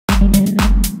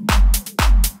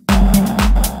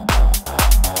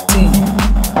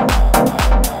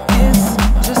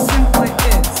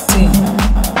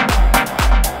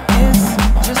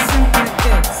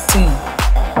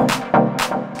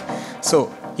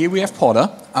Here we have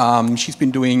Paula. She's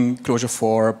been doing Clojure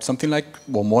for something like,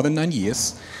 well, more than 9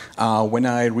 years. When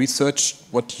I researched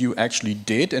what you actually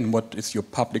did and what is your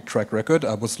public track record,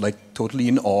 I was like totally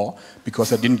in awe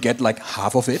because I didn't get like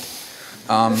half of it.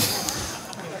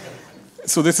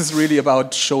 So this is really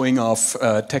about showing off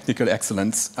technical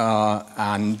excellence,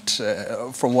 and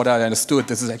from what I understood,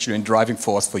 this is actually a driving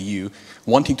force for you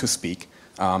wanting to speak.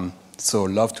 So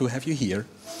love to have you here.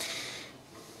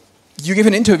 You gave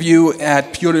an interview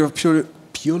at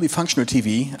Purely Functional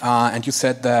TV, and you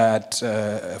said that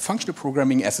functional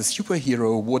programming as a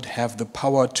superhero would have the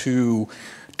power to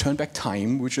turn back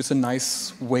time, which is a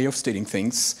nice way of stating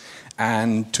things.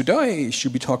 And today, I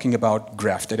should be talking about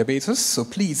graph databases. So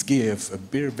please give a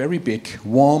very big,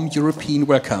 warm European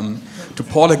welcome to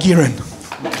Paula Gearon.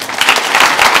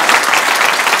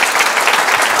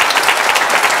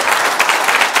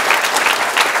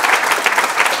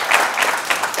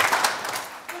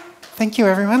 Thank you,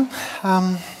 everyone.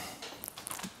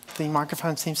 The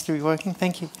microphone seems to be working.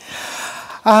 Thank you.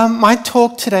 My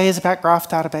talk today is about graph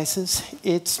databases.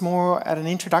 It's more at an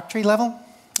introductory level.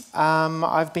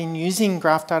 I've been using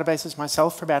graph databases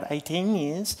myself for about 18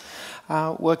 years,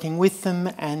 working with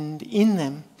them and in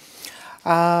them.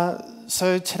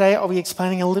 So today I'll be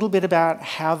explaining a little bit about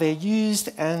how they're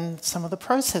used and some of the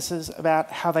processes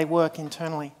about how they work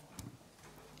internally.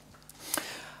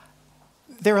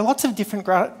 There are lots of different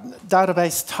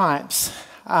database types.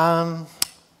 The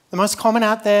most common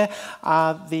out there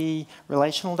are the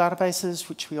relational databases,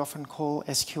 which we often call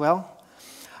SQL.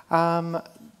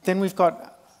 Then we've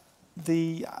got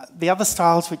the other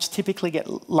styles which typically get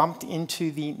lumped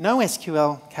into the no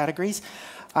SQL categories.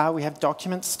 We have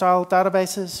document-style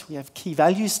databases, we have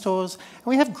key-value stores, and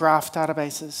we have graph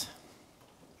databases.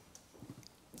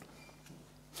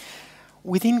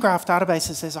 Within graph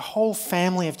databases, there's a whole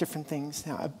family of different things.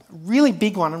 Now, a really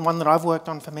big one, and one that I've worked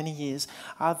on for many years,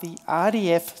 are the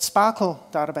RDF SPARQL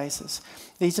databases.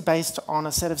 These are based on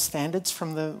a set of standards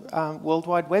from the World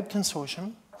Wide Web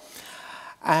Consortium,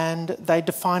 and they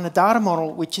define a data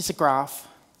model, which is a graph.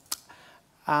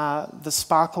 The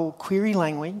SPARQL query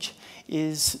language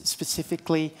is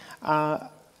specifically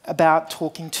about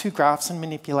talking to graphs and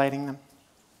manipulating them.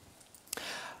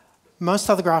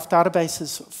 Most other graph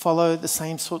databases follow the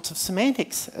same sorts of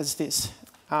semantics as this.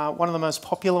 One of the most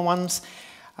popular ones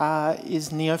is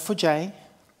Neo4j,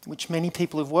 which many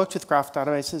people who've worked with graph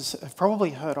databases have probably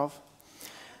heard of.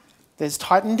 There's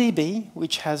TitanDB,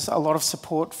 which has a lot of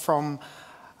support from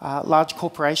large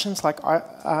corporations like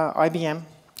IBM,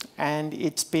 and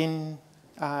its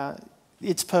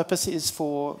purpose is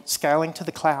for scaling to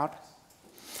the cloud.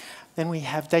 Then we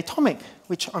have Datomic,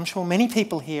 which I'm sure many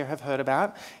people here have heard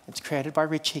about. It's created by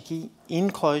Rich Hickey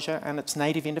in Clojure, and its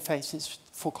native interface is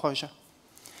for Clojure.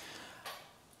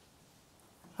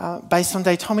 Based on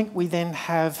Datomic, we then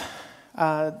have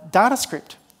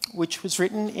DataScript, which was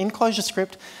written in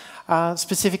ClojureScript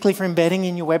specifically for embedding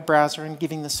in your web browser and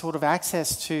giving the sort of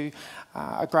access to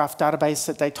a graph database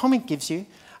that Datomic gives you,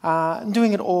 and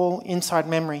doing it all inside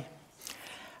memory.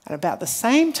 And about the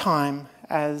same time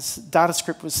as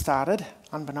DataScript was started,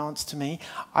 unbeknownst to me,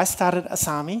 I started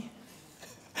Asami.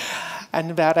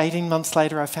 And about 18 months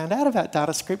later, I found out about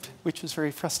DataScript, which was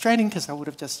very frustrating because I would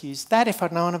have just used that if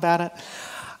I'd known about it.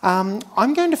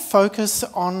 I'm going to focus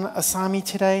on Asami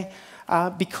today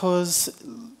because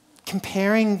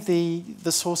comparing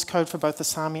the source code for both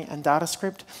Asami and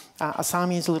DataScript,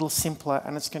 Asami is a little simpler,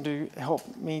 and it's going to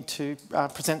help me to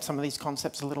present some of these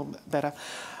concepts a little better.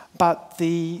 But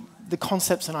the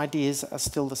concepts and ideas are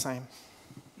still the same.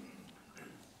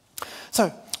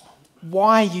 So,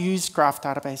 why use graph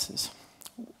databases?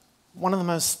 One of the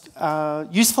most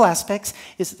useful aspects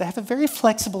is that they have a very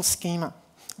flexible schema.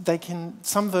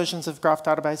 Some versions of graph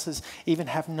databases even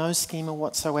have no schema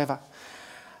whatsoever.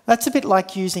 That's a bit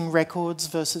like using records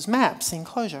versus maps in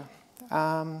Clojure.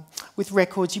 With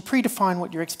records, you predefine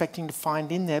what you're expecting to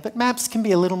find in there, but maps can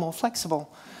be a little more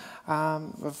flexible.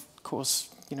 Of course,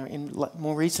 in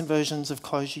more recent versions of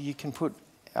Clojure, you can put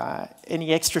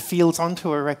any extra fields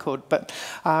onto a record, but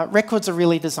records are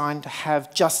really designed to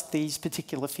have just these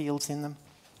particular fields in them.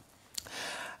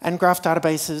 And graph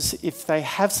databases, if they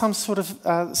have some sort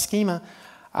of schema,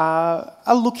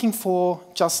 are looking for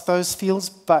just those fields,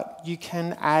 but you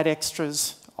can add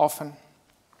extras often.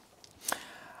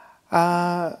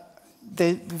 They're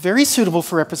very suitable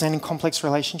for representing complex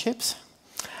relationships,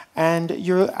 and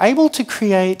you're able to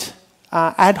create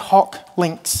ad hoc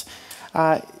links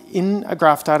in a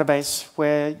graph database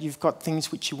where you've got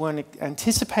things which you weren't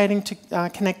anticipating to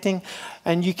connecting,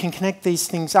 and you can connect these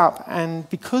things up. And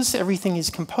because everything is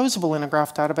composable in a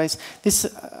graph database, this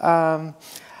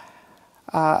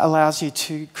allows you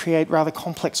to create rather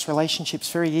complex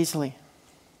relationships very easily.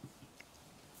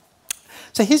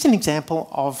 So here's an example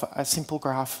of a simple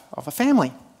graph of a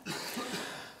family.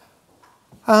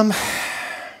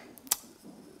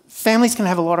 Families can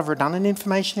have a lot of redundant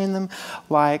information in them,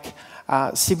 like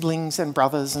siblings and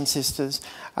brothers and sisters,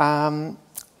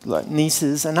 like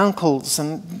nieces and uncles.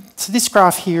 And so this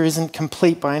graph here isn't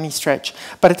complete by any stretch,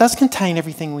 but it does contain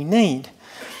everything we need.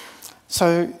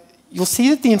 So you'll see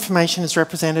that the information is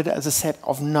represented as a set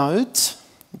of nodes,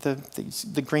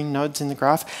 the green nodes in the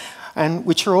graph, and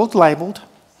which are all labelled.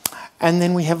 And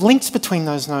then we have links between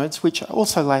those nodes, which are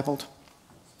also labelled.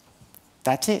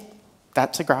 That's it.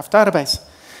 That's a graph database.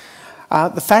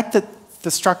 The fact that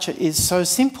the structure is so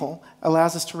simple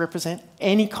allows us to represent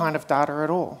any kind of data at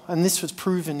all. And this was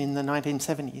proven in the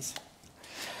 1970s.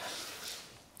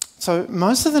 So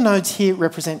most of the nodes here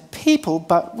represent people,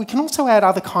 but we can also add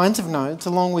other kinds of nodes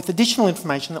along with additional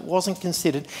information that wasn't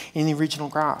considered in the original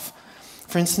graph.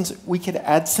 For instance, we could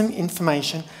add some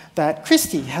information that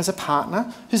Christy has a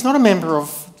partner who's not a member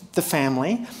of the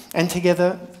family, and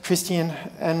together Christy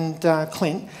and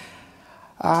Clint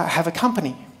have a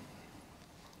company.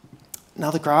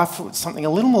 Another graph with something a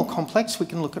little more complex, we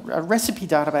can look at a recipe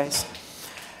database.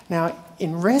 Now,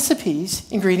 in recipes,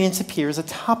 ingredients appear as a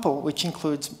tuple, which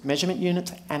includes measurement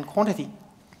units and quantity.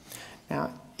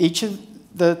 Now, each of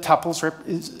the tuples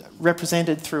is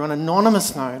represented through an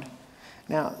anonymous node.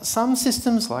 Now, some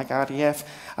systems, like RDF,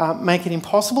 make it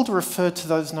impossible to refer to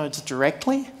those nodes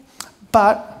directly,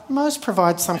 but most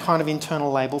provide some kind of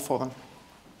internal label for them.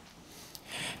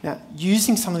 Now,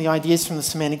 using some of the ideas from the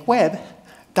semantic web,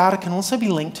 data can also be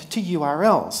linked to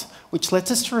URLs, which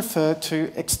lets us to refer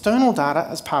to external data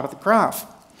as part of the graph.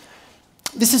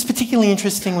 This is particularly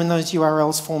interesting when those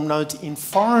URLs form nodes in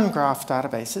foreign graph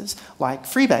databases, like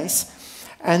Freebase,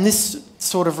 and this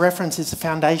sort of reference is the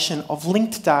foundation of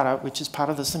linked data, which is part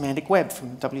of the semantic web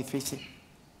from W3C.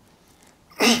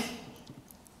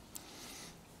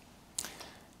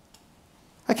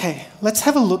 Okay, let's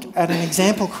have a look at an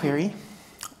example query.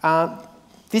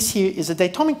 This here is a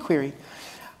Datomic query.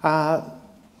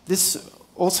 This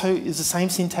also is the same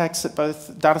syntax that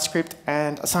both Datomic-like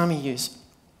and Asami use.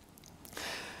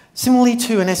 Similarly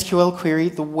to an SQL query,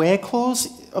 the where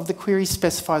clause of the query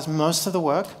specifies most of the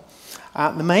work.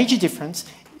 The major difference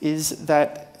is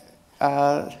that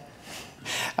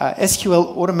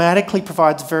SQL automatically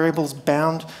provides variables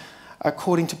bound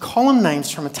according to column names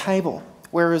from a table,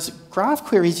 whereas graph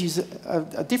queries use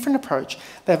a different approach.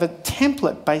 They have a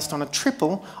template based on a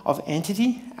triple of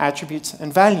entity, attributes,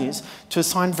 and values to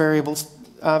assign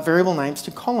variable names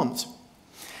to columns.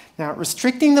 Now,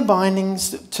 restricting the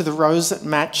bindings to the rows that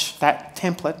match that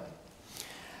template,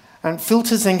 and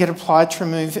filters then get applied to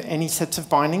remove any sets of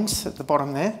bindings at the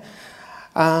bottom there.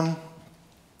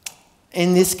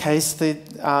 In this case,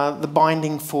 the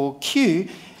binding for Q,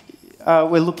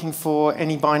 we're looking for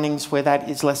any bindings where that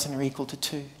is less than or equal to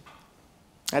 2.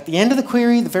 At the end of the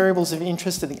query, the variables of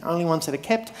interest are the only ones that are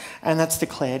kept, and that's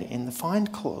declared in the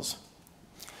find clause.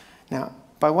 Now,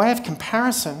 by way of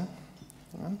comparison,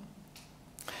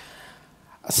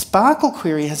 a SPARQL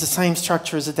query has the same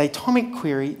structure as a Datomic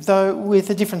query, though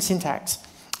with a different syntax.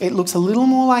 It looks a little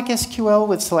more like SQL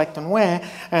with select and where,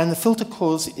 and the filter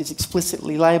clause is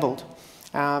explicitly labelled.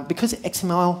 Because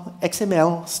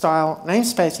XML style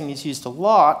namespacing is used a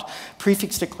lot,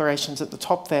 prefix declarations at the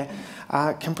top there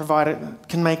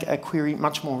can make a query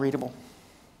much more readable.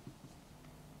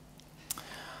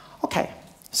 Okay,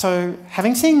 so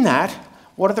having seen that,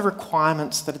 what are the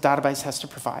requirements that a database has to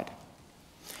provide?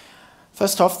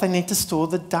 First off, they need to store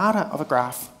the data of a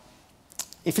graph.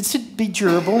 If it's to be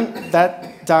durable,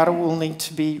 that data will need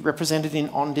to be represented in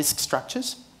on-disk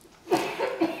structures.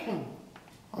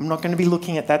 I'm not going to be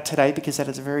looking at that today because that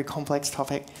is a very complex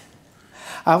topic.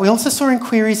 We also saw in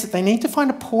queries that they need to find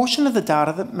a portion of the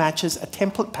data that matches a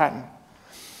template pattern.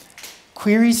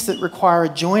 Queries that require a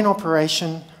join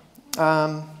operation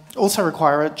also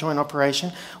require a join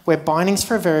operation where bindings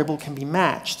for a variable can be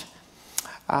matched.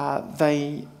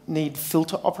 They need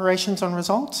filter operations on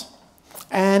results.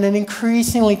 And an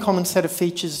increasingly common set of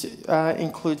features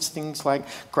includes things like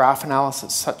graph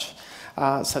analysis, such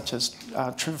as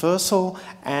traversal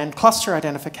and cluster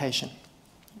identification.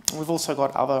 We've also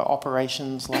got other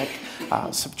operations like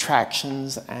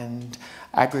subtractions and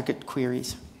aggregate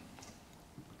queries.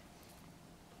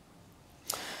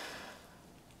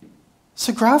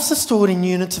 So graphs are stored in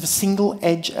units of a single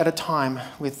edge at a time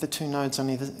with the two nodes on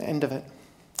either end of it.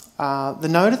 The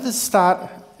node at the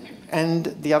start and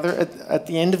the other at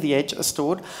the end of the edge are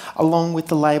stored along with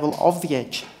the label of the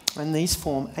edge, and these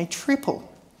form a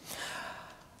triple.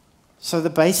 So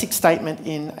the basic statement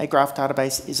in a graph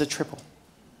database is a triple.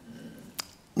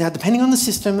 Now, depending on the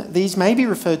system, these may be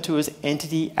referred to as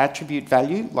entity attribute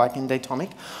value, like in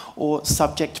Datomic, or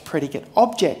subject predicate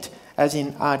object, as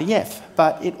in RDF,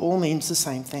 but it all means the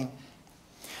same thing.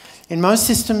 In most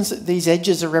systems, these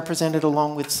edges are represented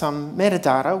along with some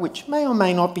metadata, which may or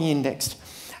may not be indexed,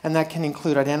 and that can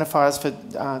include identifiers for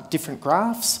different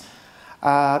graphs,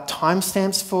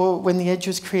 timestamps for when the edge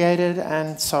was created,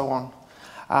 and so on.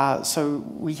 So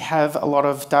we have a lot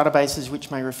of databases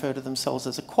which may refer to themselves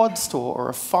as a quad store or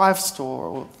a 5 store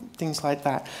or things like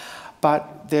that.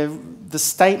 But the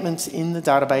statements in the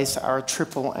database are a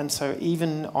triple, and so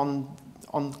even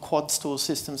on quad store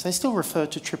systems, they still refer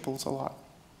to triples a lot.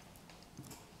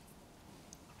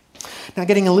 Now,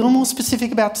 getting a little more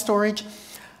specific about storage,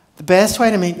 the best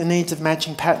way to meet the needs of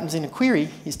matching patterns in a query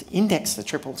is to index the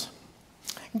triples.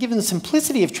 Given the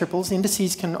simplicity of triples,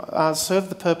 indices can serve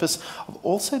the purpose of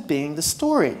also being the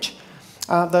storage,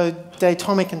 though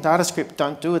Datomic and DataScript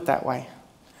don't do it that way.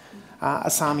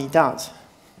 Asami does.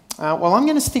 Well, I'm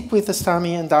going to stick with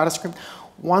Asami and DataScript.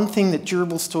 One thing that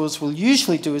durable stores will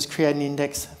usually do is create an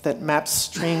index that maps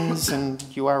strings and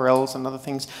URLs and other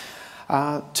things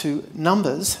to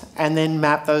numbers, and then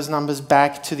map those numbers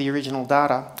back to the original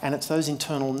data. And it's those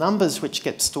internal numbers which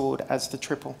get stored as the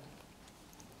triple.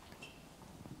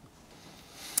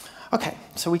 Okay,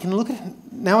 so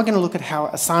now we're going to look at how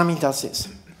Asami does this.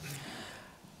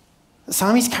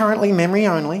 Asami is currently memory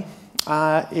only.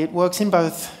 It works in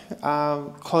both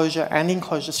Clojure and in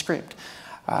ClojureScript.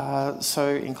 So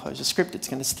in ClojureScript, it's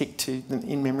going to stick to the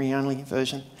in-memory only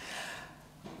version.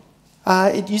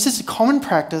 It uses a common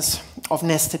practice of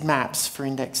nested maps for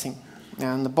indexing.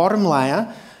 Now, in the bottom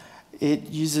layer, it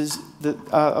uses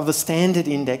of the standard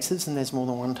indexes, and there's more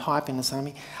than one type in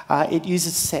Asami. It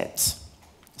uses sets.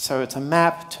 So it's a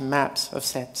map to maps of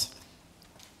sets.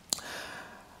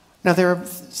 Now, there are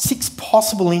 6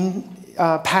 possible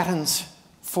patterns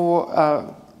for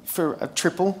a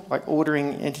triple, like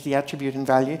ordering entity, attribute, and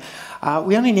value.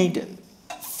 We only need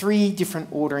 3 different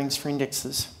orderings for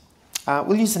indexes.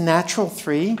 We'll use the natural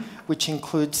 3, which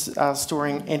includes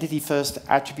storing entity first,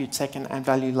 attribute second, and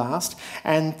value last.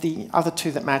 And the other 2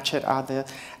 that match it are the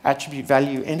attribute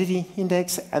value entity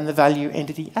index and the value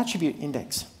entity attribute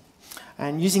index.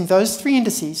 And using those 3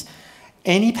 indices,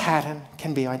 any pattern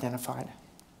can be identified.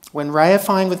 When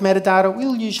reifying with metadata,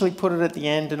 we'll usually put it at the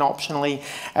end and optionally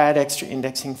add extra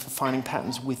indexing for finding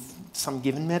patterns with some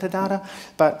given metadata,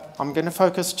 but I'm going to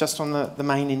focus just on the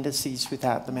main indices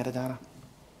without the metadata.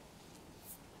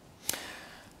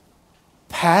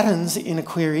 Patterns in a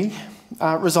query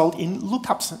result in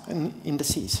lookups and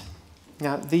indices.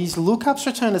 Now, these lookups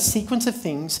return a sequence of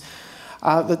things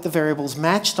that the variable's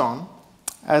matched on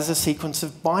as a sequence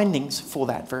of bindings for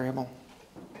that variable.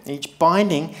 Each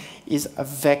binding is a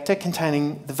vector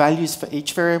containing the values for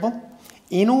each variable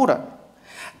in order,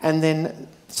 and then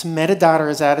some metadata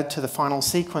is added to the final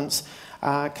sequence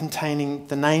containing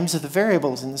the names of the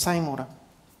variables in the same order.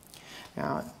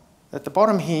 Now, at the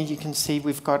bottom here, you can see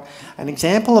we've got an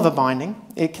example of a binding.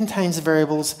 It contains the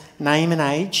variables name and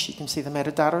age. You can see the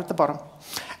metadata at the bottom.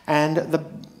 And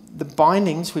the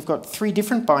bindings, we've got 3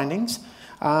 different bindings,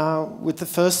 with the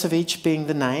first of each being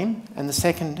the name and the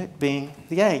second being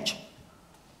the age.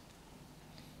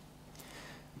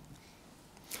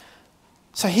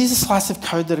 So here's a slice of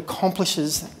code that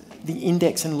accomplishes the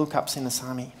index and lookups in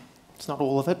Asami. It's not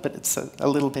all of it, but it's a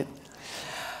little bit.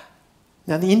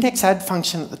 Now, the index add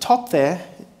function at the top there,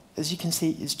 as you can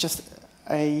see, is just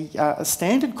a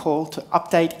standard call to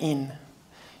update in,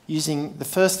 using the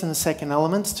first and the second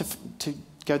elements to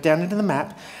go down into the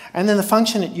map, and then the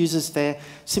function it uses there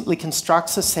simply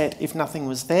constructs a set if nothing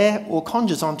was there, or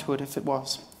conjures onto it if it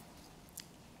was.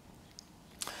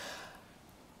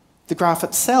 The graph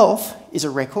itself is a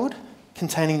record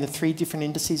containing the 3 different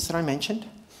indices that I mentioned.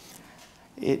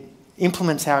 It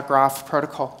implements our graph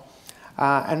protocol.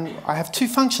 And I have 2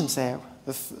 functions there.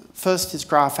 The first is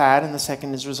graph add, and the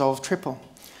second is resolve triple.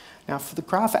 Now, for the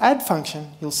graph add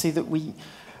function, you'll see that we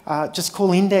just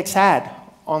call index add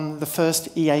on the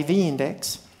first EAV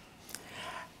index,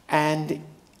 and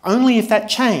only if that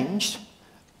changed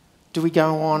do we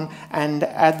go on and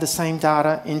add the same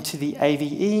data into the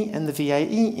AVE and the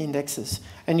VAE indexes.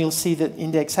 And you'll see that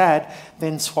index add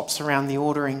then swaps around the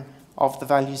ordering of the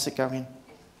values that go in.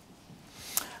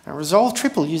 Now, resolve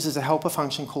triple uses a helper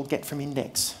function called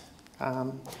getFromIndex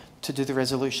to do the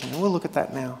resolution, and we'll look at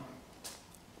that now.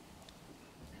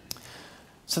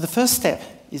 So the first step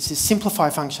is this simplify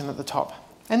function at the top.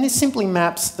 And this simply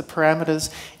maps the parameters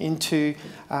into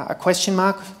a question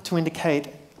mark to indicate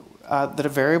that a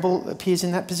variable appears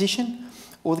in that position,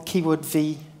 or the keyword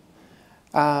v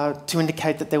to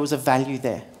indicate that there was a value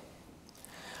there.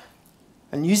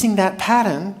 And using that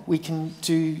pattern, we can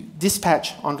do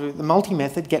dispatch onto the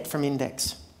multi-method get from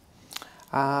index.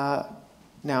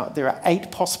 Now, there are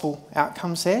 8 possible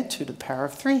outcomes there, 2 to the power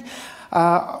of 3.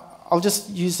 I'll just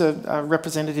use a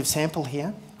representative sample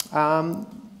here.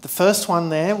 The first one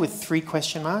there with 3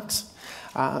 question marks,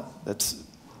 that's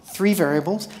 3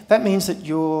 variables. That means that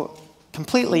you're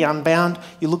completely unbound.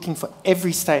 You're looking for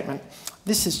every statement.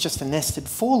 This is just a nested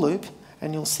for loop,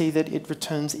 and you'll see that it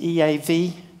returns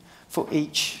EAV for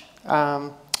each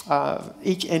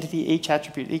entity, each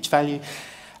attribute, each value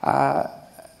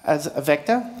as a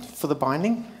vector for the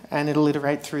binding, and it'll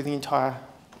iterate through the entire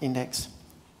index.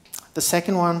 The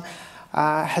second one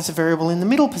has a variable in the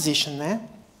middle position there.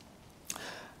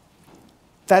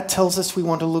 That tells us we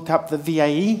want to look up the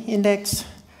VAE index,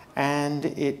 and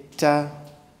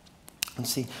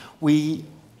we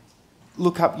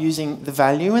look up using the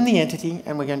value and the entity,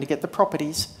 and we're going to get the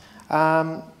properties.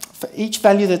 For each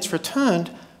value that's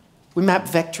returned, we map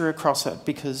vector across it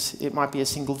because it might be a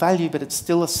single value, but it's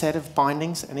still a set of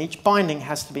bindings, and each binding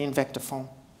has to be in vector form.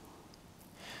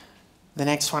 The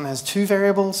next one has 2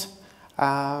 variables.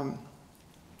 As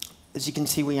you can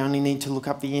see, we only need to look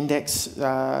up the index,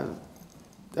 the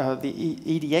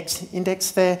EDX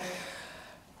index there.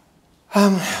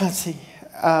 Let's see.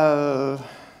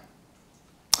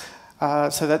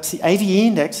 So that's the AVE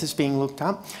index is being looked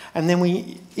up, and then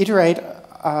we iterate.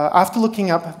 After looking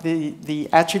up the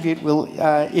attribute, we'll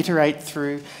iterate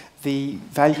through the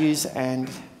values and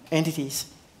entities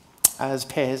as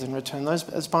pairs and return those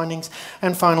as bindings.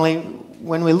 And finally,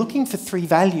 when we're looking for 3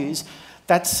 values,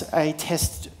 that's a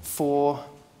test for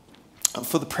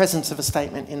the presence of a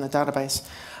statement in the database.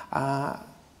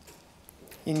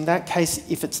 In that case,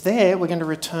 if it's there, we're going to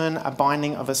return a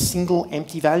binding of a single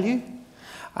empty value.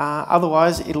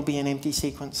 Otherwise, it'll be an empty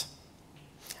sequence.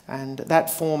 And that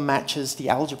form matches the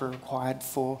algebra required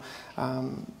for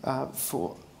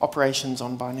operations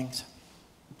on bindings.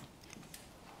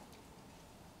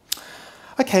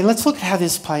 Okay, let's look at how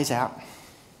this plays out.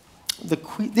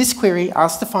 This query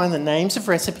asks to find the names of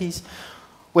recipes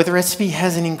where the recipe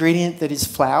has an ingredient that is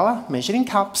flour, measured in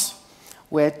cups,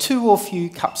 where 2 or few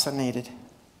cups are needed.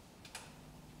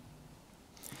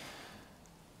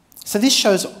 So this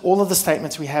shows all of the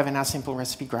statements we have in our simple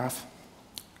recipe graph.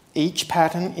 Each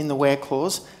pattern in the where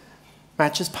clause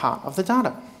matches part of the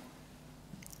data.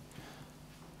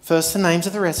 First, the names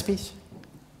of the recipes,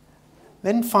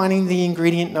 then finding the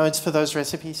ingredient nodes for those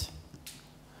recipes,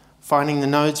 finding the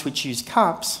nodes which use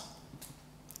cups,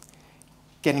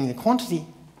 getting the quantity,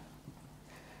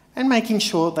 and making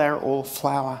sure they're all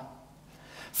flour.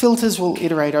 Filters will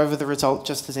iterate over the result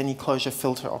just as any Clojure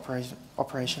filter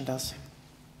operation does.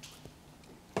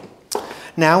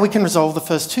 Now we can resolve the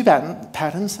first 2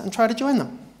 patterns and try to join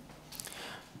them.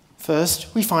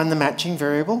 First, we find the matching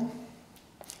variable,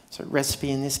 so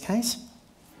recipe in this case.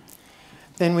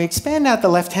 Then we expand out the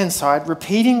left-hand side,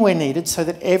 repeating where needed so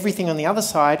that everything on the other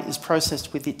side is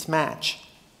processed with its match.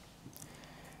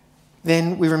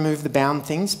 Then we remove the bound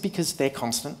things because they're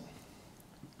constant.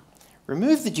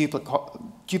 Remove the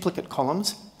duplicate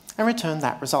columns and return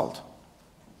that result.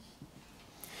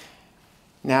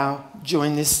 Now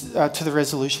join this to the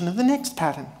resolution of the next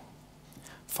pattern.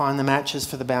 Find the matches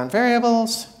for the bound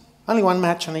variables. Only 1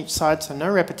 match on each side, so no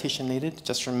repetition needed.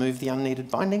 Just remove the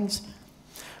unneeded bindings.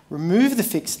 Remove the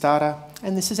fixed data,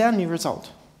 and this is our new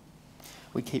result.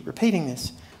 We keep repeating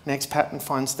this. Next pattern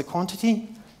finds the quantity.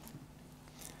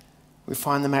 We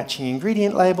find the matching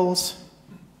ingredient labels,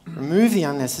 remove the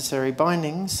unnecessary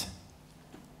bindings,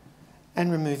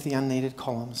 and remove the unneeded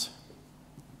columns.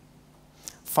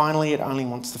 Finally, it only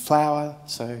wants the flour,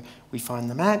 so we find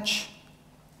the match,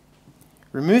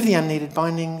 remove the unneeded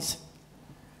bindings.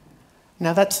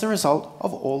 Now that's the result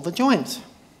of all the joins.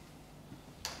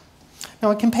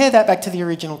 Now I compare that back to the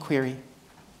original query.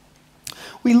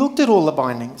 We looked at all the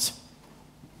bindings,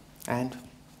 and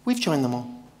we've joined them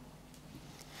all.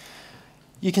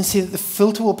 You can see that the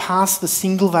filter will pass the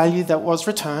single value that was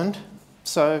returned,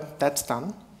 so that's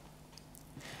done.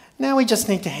 Now we just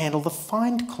need to handle the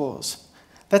find clause.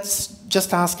 That's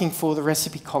just asking for the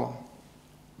recipe column.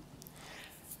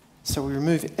 So we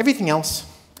remove everything else,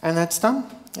 and that's done,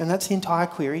 and that's the entire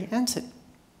query answered.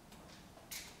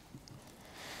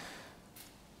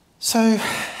 So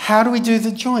how do we do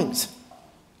the joins?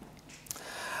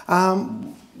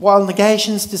 While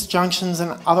negations, disjunctions,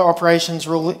 and other operations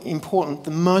are all important,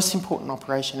 the most important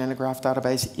operation in a graph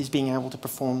database is being able to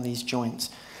perform these joins.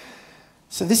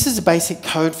 So this is a basic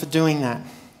code for doing that.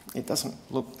 It doesn't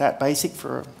look that basic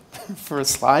for a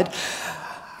slide.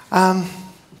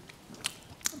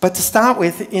 But to start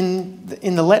with, in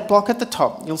the let block at the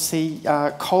top, you'll see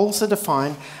cols are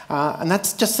defined, and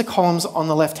that's just the columns on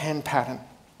the left-hand pattern.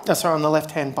 On the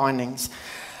left-hand bindings.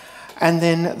 And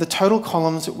then the total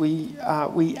columns, we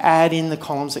add in the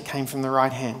columns that came from the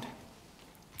right hand.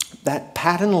 That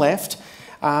pattern left,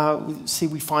 see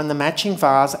we find the matching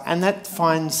vars, and that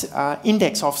finds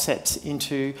index offsets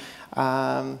into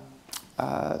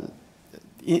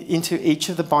each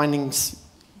of the bindings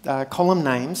column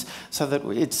names, so that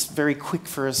it's very quick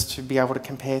for us to be able to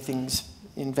compare things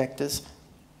in vectors.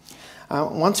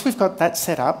 Once we've got that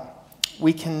set up,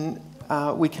 we can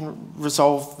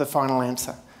resolve the final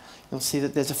answer. You'll see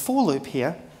that there's a for loop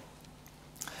here.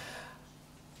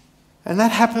 And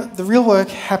the real work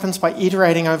happens by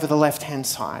iterating over the left-hand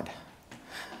side.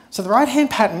 So the right-hand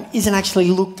pattern isn't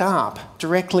actually looked up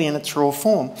directly in its raw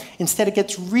form. Instead, it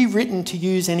gets rewritten to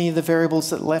use any of the variables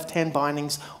that left-hand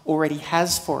bindings already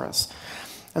has for us.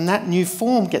 And that new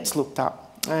form gets looked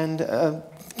up, and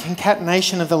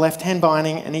concatenation of the left-hand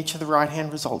binding and each of the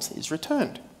right-hand results is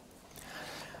returned.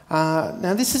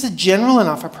 Now, this is a general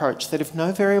enough approach that if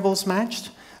no variables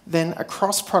matched, then a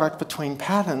cross product between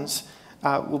patterns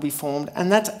will be formed,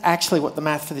 and that's actually what the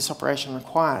math for this operation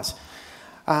requires.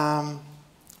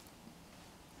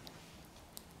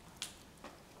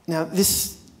 Now,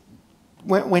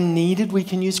 when needed, we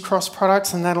can use cross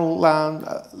products, and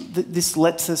this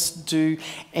lets us do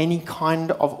any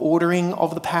kind of ordering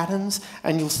of the patterns,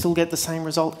 and you'll still get the same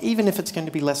result, even if it's going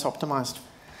to be less optimized.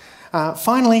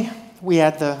 Finally, we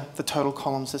add the total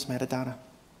columns as metadata.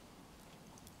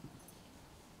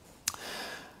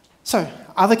 So,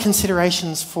 other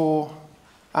considerations for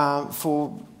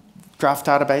graph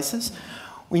databases.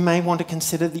 We may want to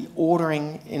consider the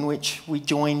ordering in which we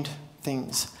joined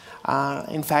things.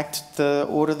 In fact, the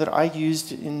order that I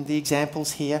used in the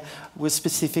examples here was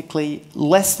specifically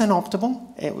less than optimal.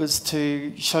 It was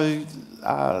to show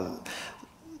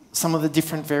some of the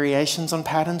different variations on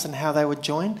patterns and how they would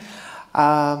join.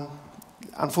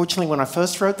 Unfortunately, when I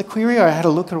first wrote the query, I had a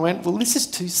look and went, well, this is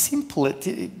too simple.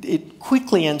 It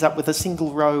quickly ends up with a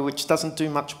single row which doesn't do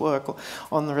much work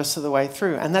on the rest of the way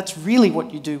through. And that's really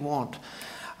what you do want.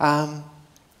 But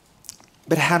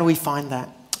how do we find that?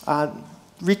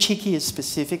 Rich Hickey has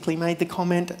specifically made the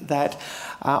comment that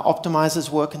optimizers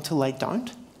work until they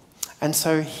don't. And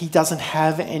so he doesn't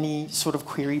have any sort of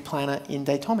query planner in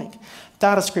Datomic.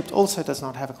 Datascript also does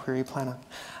not have a query planner.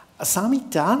 Asami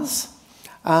does.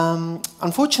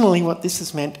 Unfortunately, what this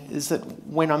has meant is that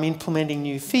when I'm implementing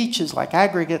new features like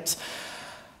aggregates,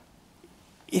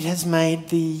 it has made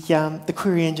the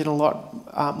query engine a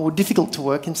lot more difficult to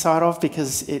work inside of,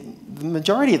 because the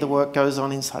majority of the work goes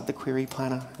on inside the query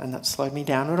planner, and that slowed me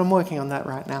down, and I'm working on that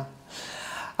right now.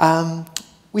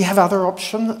 We have other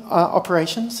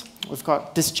operations. We've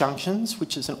got disjunctions,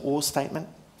 which is an OR statement.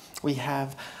 We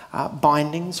have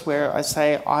bindings, where I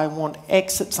say I want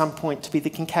X at some point to be the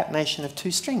concatenation of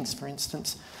two strings, for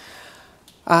instance.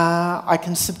 I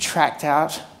can subtract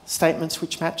out statements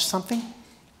which match something.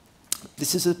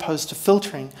 This is opposed to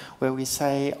filtering, where we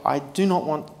say I do not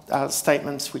want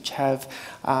statements which have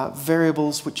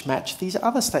variables which match these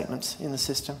other statements in the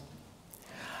system.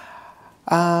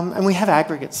 And we have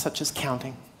aggregates such as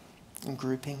counting and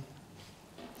grouping.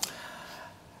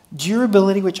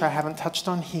 Durability, which I haven't touched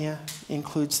on here,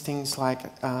 includes things like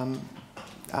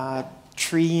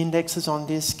tree indexes on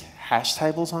disk, hash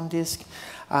tables on disk.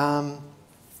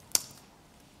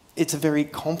 It's a very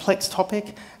complex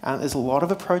topic. There's a lot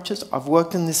of approaches. I've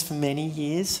worked on this for many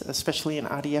years, especially in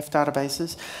RDF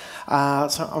databases.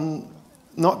 So I'm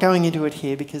not going into it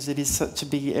here because it is such a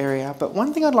big area. But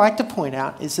one thing I'd like to point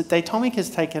out is that Datomic has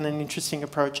taken an interesting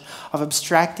approach of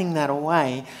abstracting that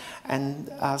away and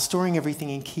storing everything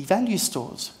in key value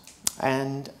stores.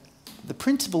 And the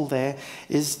principle there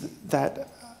is that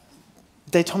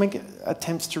Datomic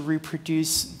attempts to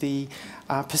reproduce the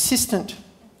persistent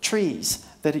trees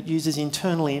that it uses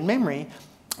internally in memory,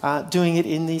 doing it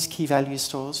in these key value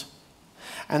stores.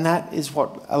 And that is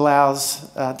what allows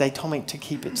Datomic to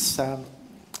keep its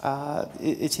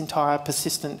entire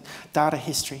persistent data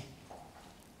history.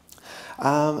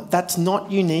 That's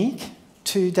not unique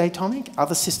to Datomic.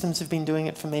 Other systems have been doing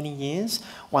it for many years.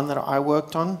 One that I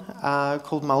worked on,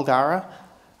 called Mulgara,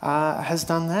 has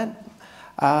done that.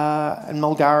 And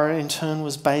Mulgara, in turn,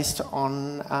 was based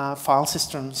on file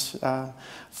systems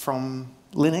from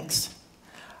Linux,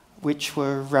 which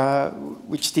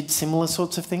did similar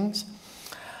sorts of things.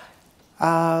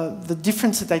 The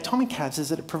difference that Datomic has is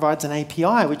that it provides an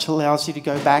API which allows you to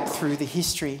go back through the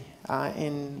history.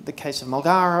 In the case of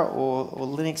Mulgara or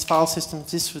Linux file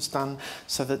systems, this was done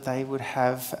so that they would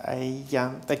have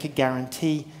they could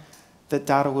guarantee that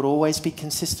data would always be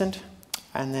consistent,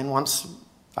 and then once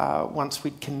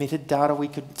we'd committed data, we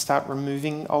could start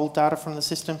removing old data from the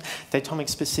system. Datomic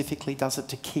specifically does it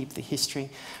to keep the history,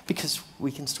 because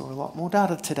we can store a lot more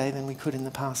data today than we could in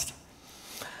the past.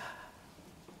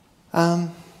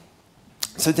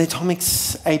 So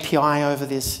Datomic's API over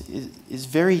this is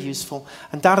very useful,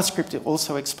 and Datascript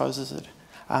also exposes it.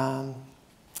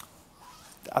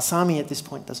 Asami at this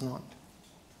point does not.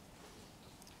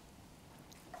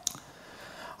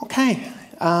 Okay,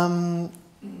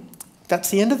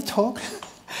 that's the end of the talk.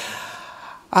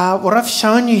 What I've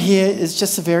shown you here is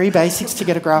just the very basics to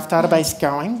get a graph database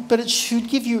going, but it should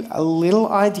give you a little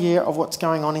idea of what's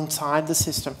going on inside the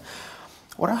system.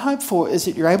 What I hope for is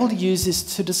that you're able to use this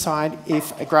to decide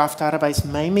if a graph database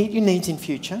may meet your needs in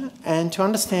future, and to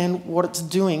understand what it's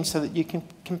doing so that you can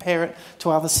compare it to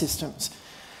other systems.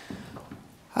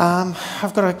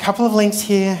 I've got a couple of links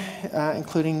here,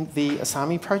 including the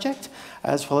Asami project,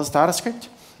 as well as Datascript.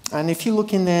 And if you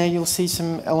look in there, you'll see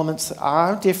some elements that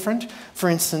are different. For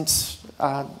instance,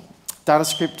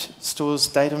 Datascript stores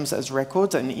datums as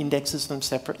records and indexes them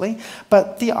separately,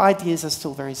 but the ideas are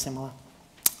still very similar.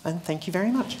 And thank you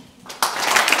very much.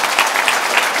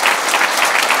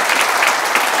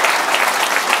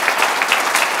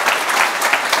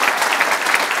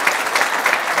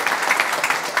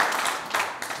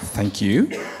 Thank you.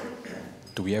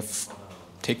 Do we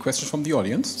take questions from the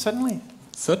audience? Certainly.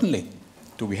 Certainly.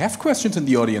 Do we have questions in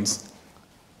the audience?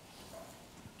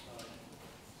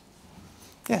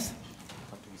 Yes.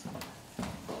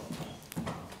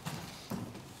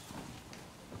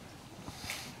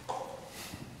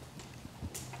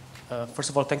 First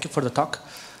of all, thank you for the talk.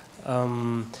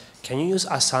 Can you use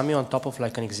Asami on top of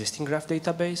like an existing graph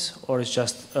database, or is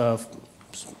just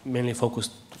mainly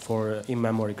focused for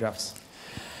in-memory graphs?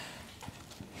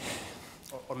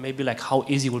 Or maybe like how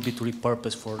easy would it be to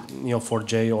repurpose for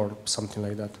 4J or something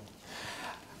like that?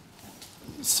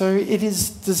 So it is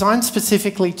designed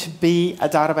specifically to be a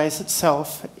database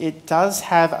itself. It does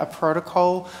have a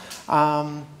protocol,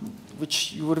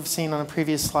 which you would have seen on a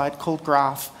previous slide, called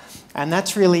Graph. And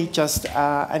that's really just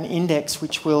an index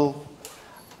which can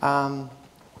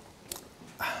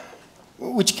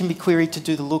be queried to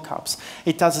do the lookups.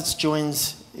 It does its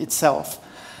joins itself.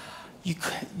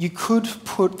 You could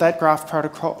put that graph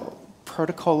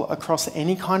protocol across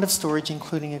any kind of storage,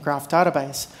 including a graph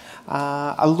database.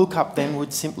 A lookup then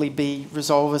would simply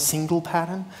resolve a single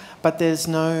pattern, but there's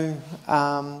no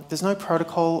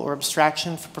protocol or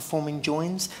abstraction for performing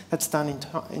joins. That's done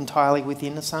entirely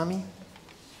within Asami.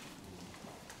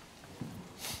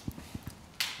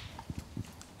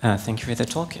 Thank you for the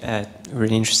talk.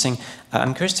 Really interesting.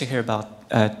 I'm curious to hear about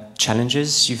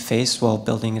challenges you faced while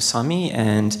building Asami,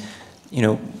 and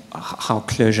how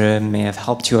Clojure may have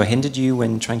helped you or hindered you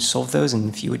when trying to solve those, and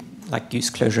if you would like use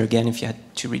Clojure again if you had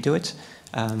to redo it.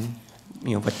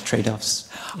 What trade-offs?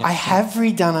 Yeah. I have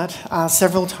redone it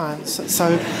several times.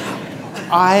 So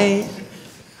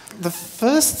the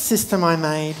first system I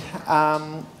made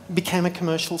became a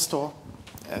commercial store.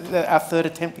 Our third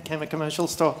attempt became a commercial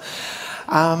store,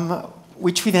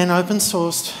 which we then open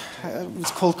sourced. It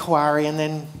was called Kawari, and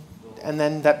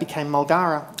then that became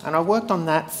Mulgara. And I worked on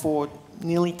that for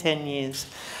nearly 10 years.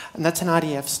 And that's an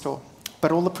IDF store,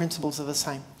 but all the principles are the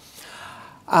same.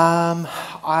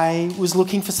 I was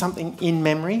looking for something in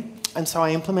memory, and so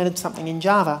I implemented something in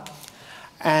Java.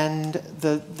 And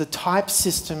the type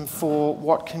system for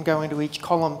what can go into each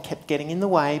column kept getting in the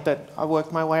way, but I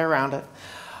worked my way around it.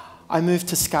 I moved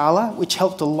to Scala, which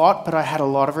helped a lot, but I had a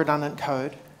lot of redundant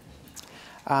code.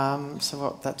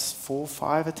 So that's 4 or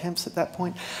 5 attempts at that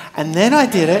point. And then I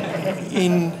did it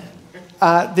in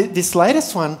this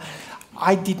latest one.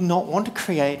 I did not want to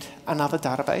create another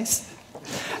database.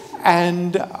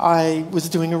 And I was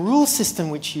doing a rule system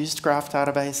which used graph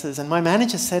databases. And my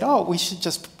manager said, oh, we should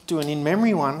just do an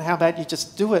in-memory one. How about you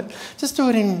just do it? Just do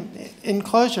it in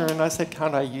Clojure. And I said,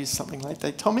 can't I use something like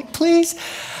Datomic, please?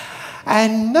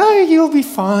 And no, you'll be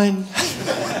fine.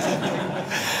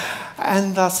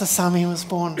 And thus Asami was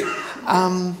born.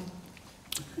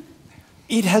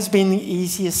 It has been the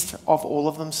easiest of all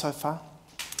of them so far.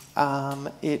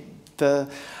 The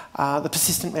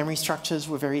persistent memory structures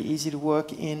were very easy to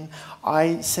work in.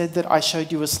 I said that I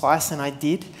showed you a slice, and I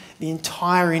did. The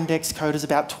entire index code is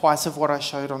about twice of what I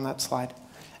showed on that slide.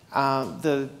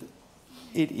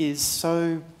 It is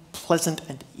so pleasant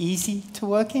and easy to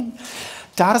work in.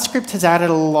 Datascript has added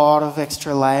a lot of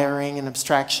extra layering and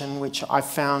abstraction, which I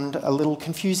found a little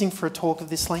confusing for a talk of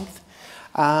this length.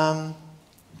 But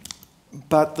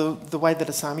the way that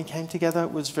Asami came together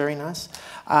was very nice.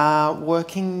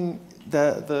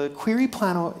 The query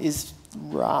planner is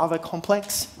rather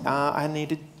complex. I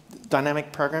needed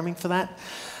dynamic programming for that.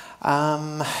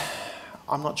 I'm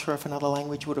not sure if another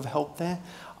language would have helped there.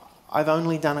 I've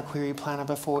only done a query planner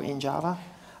before in Java,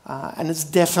 and it's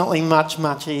definitely much,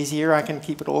 much easier. I can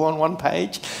keep it all on one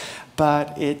page,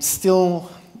 but it's still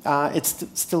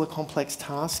a complex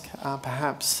task.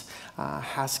 Perhaps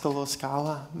Haskell or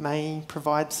Scala may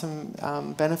provide some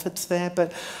benefits there,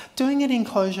 but doing it in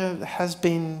Clojure has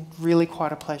been really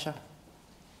quite a pleasure.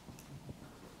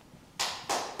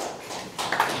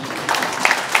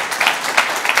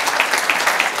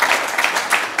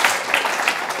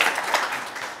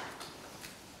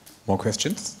 More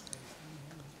questions?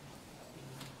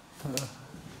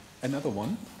 Another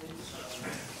one?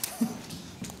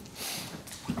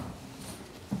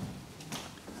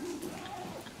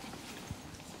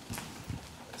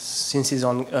 Since it's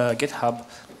on GitHub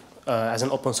as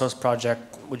an open source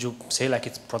project, would you say like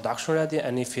it's production ready?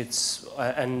 And if it's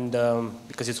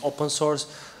because it's open source,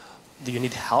 do you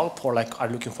need help, or like are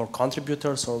you looking for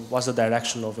contributors, or what's the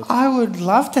direction of it? I would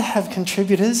love to have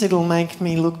contributors. It'll make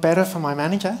me look better for my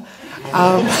manager.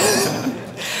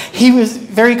 He was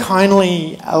very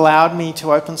kindly allowed me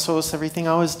to open source everything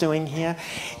I was doing here.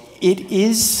 It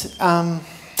is, I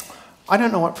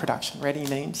don't know what production ready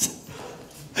means.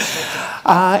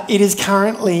 It is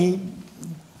currently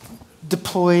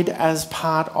deployed as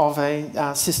part of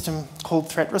a system called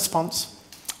Threat Response,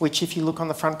 which if you look on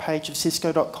the front page of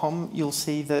cisco.com, you'll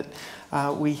see that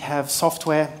we have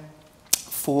software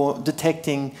for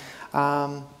detecting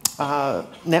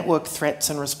network threats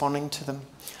and responding to them.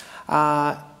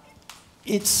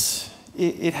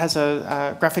 It has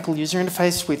a graphical user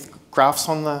interface with graphs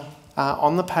on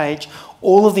the page.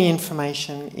 All of the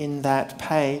information in that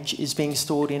page is being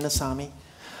stored in Asami.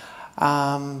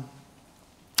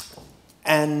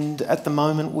 And at the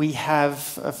moment, we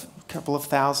have a couple of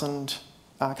thousand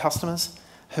customers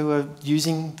who are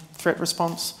using Threat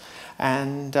Response,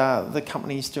 and the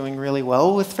company's doing really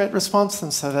well with Threat Response,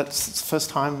 and so that's the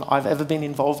first time I've ever been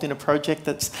involved in a project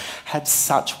that's had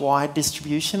such wide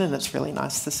distribution, and it's really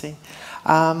nice to see.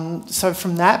 So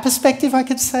from that perspective, I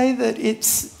could say that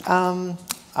it's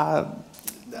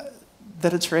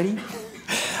ready.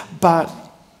 But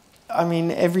I mean,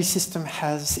 every system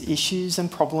has issues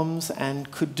and problems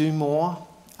and could do more.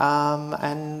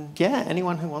 And yeah,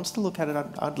 anyone who wants to look at it,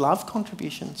 I'd love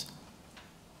contributions.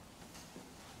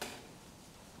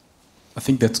 I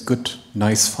think that's good,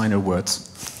 nice final words.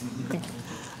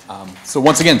 So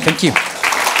once again, thank you.